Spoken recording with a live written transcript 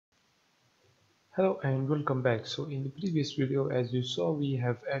Hello and welcome back. So in the previous video, as you saw, we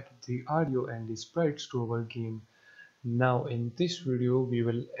have added the audio and the sprites to our game. Now in this video we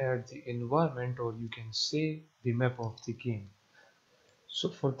will add the environment, or you can say the map of the game. So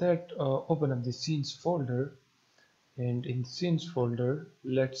for that, open up the scenes folder, and in the scenes folder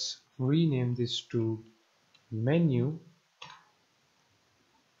let's rename this to menu.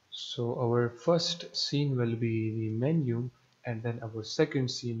 So our first scene will be the menu, and then our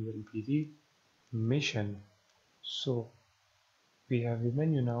second scene will be the mission. So we have the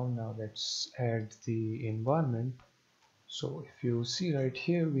menu now let's add the environment. So if you see right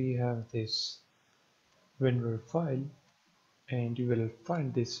here, we have this winrar file, and you will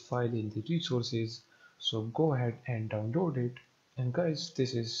find this file in the resources. So go ahead and download it. And guys,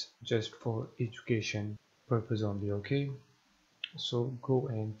 this is just for education purpose only, okay? So go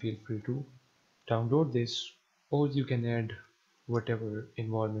and feel free to download this, or you can add whatever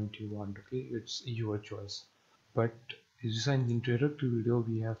environment you want, okay? It's your choice. But as you saw in the introductory video,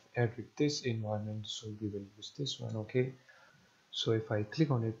 we have added this environment, so we will use this one, okay? So if I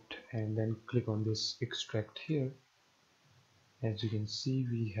click on it and then click on this extract here, as you can see,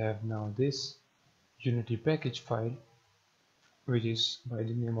 we have now this Unity package file, which is by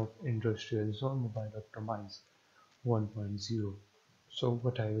the name of Industrial Zone Mobile Optimize 1.0. So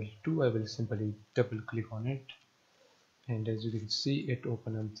what I will do, I will simply double click on it, and as you can see, it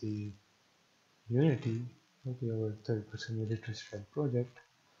opened up the Unity, okay, our third-person industrial project.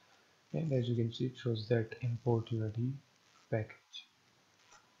 And as you can see, it shows that import Unity package.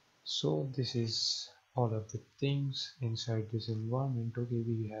 So this is all of the things inside this environment. Okay,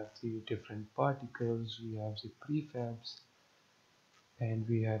 we have the different particles, we have the prefabs, and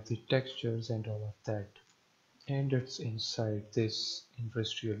we have the textures and all of that. And it's inside this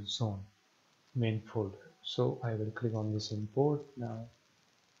industrial zone main folder. So I will click on this import now,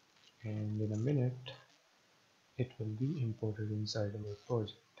 and in a minute it will be imported inside our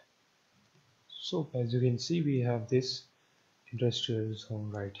project. So as you can see, we have this industrial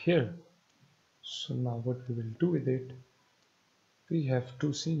zone right here. So now what we will do with it, we have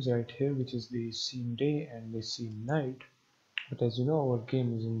two scenes right here, which is the scene day and the scene night. But as you know, our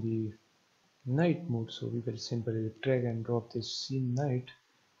game is in the night mode, so we will simply drag and drop this scene night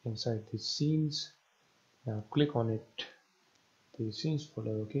inside the scenes. Now click on it, the scenes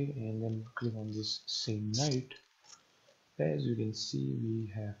folder, okay, and then click on this scene night. As you can see, we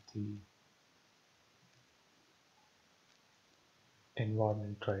have the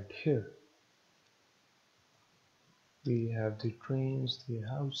environment right here. We have the trains, the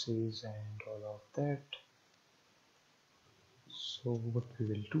houses, and all of that. So what we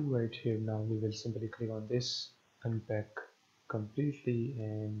will do right here now, we will simply click on this unpack completely,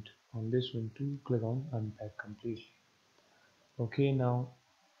 and on this one too, click on unpack completely. Okay, now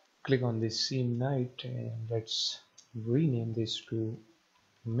click on this scene night, and let's rename this to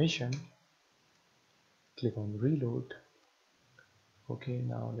mission. Click on reload. Okay,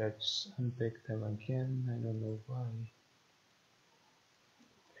 now let's unpack them again. I don't know why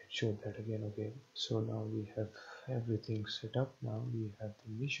it showed that again. Okay, so now we have everything set up. Now we have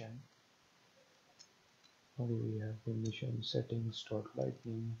the mission. Okay, we have the mission settings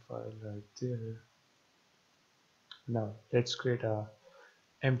 .lightning file right there. Now let's create a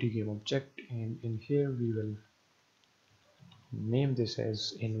empty game object, and in here we will name this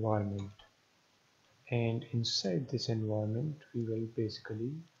as environment, and inside this environment we will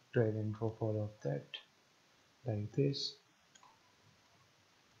basically drag and drop all of that like this.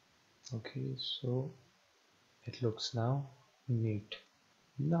 Okay, so it looks now neat.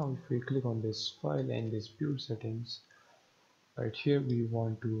 Now if we click on this file and this build settings, right here we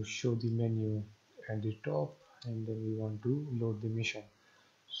want to show the menu at the top, and then we want to load the mission.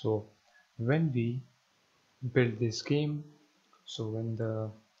 So when we build this game, so when the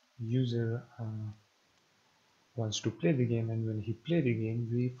user wants to play the game, and when he play the game,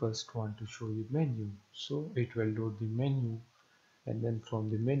 we first want to show the menu. So it will load the menu, and then from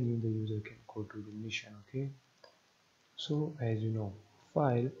the menu the user can go to the mission. Okay, so as you know,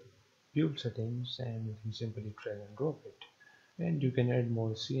 file, build settings, and you can simply drag and drop it, and you can add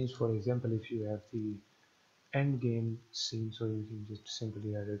more scenes. For example, if you have the end game scene, so you can just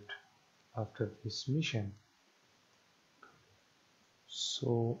simply add it after this mission.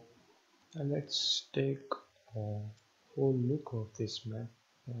 So let's take a whole look of this map.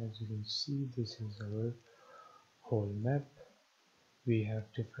 As you can see, this is our whole map. We have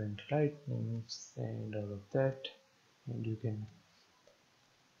different lightnings and all of that, and you can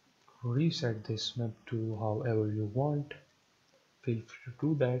reset this map to however you want. Feel free to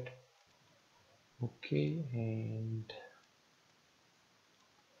do that. Okay, and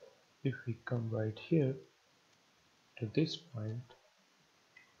if we come right here to this point,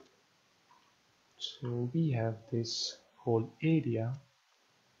 so we have this whole area,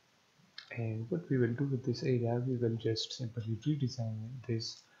 and what we will do with this area, we will just simply redesign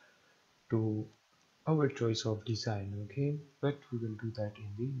this to our choice of design. Okay, but we will do that in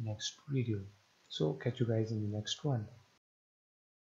the next video, so catch you guys in the next one.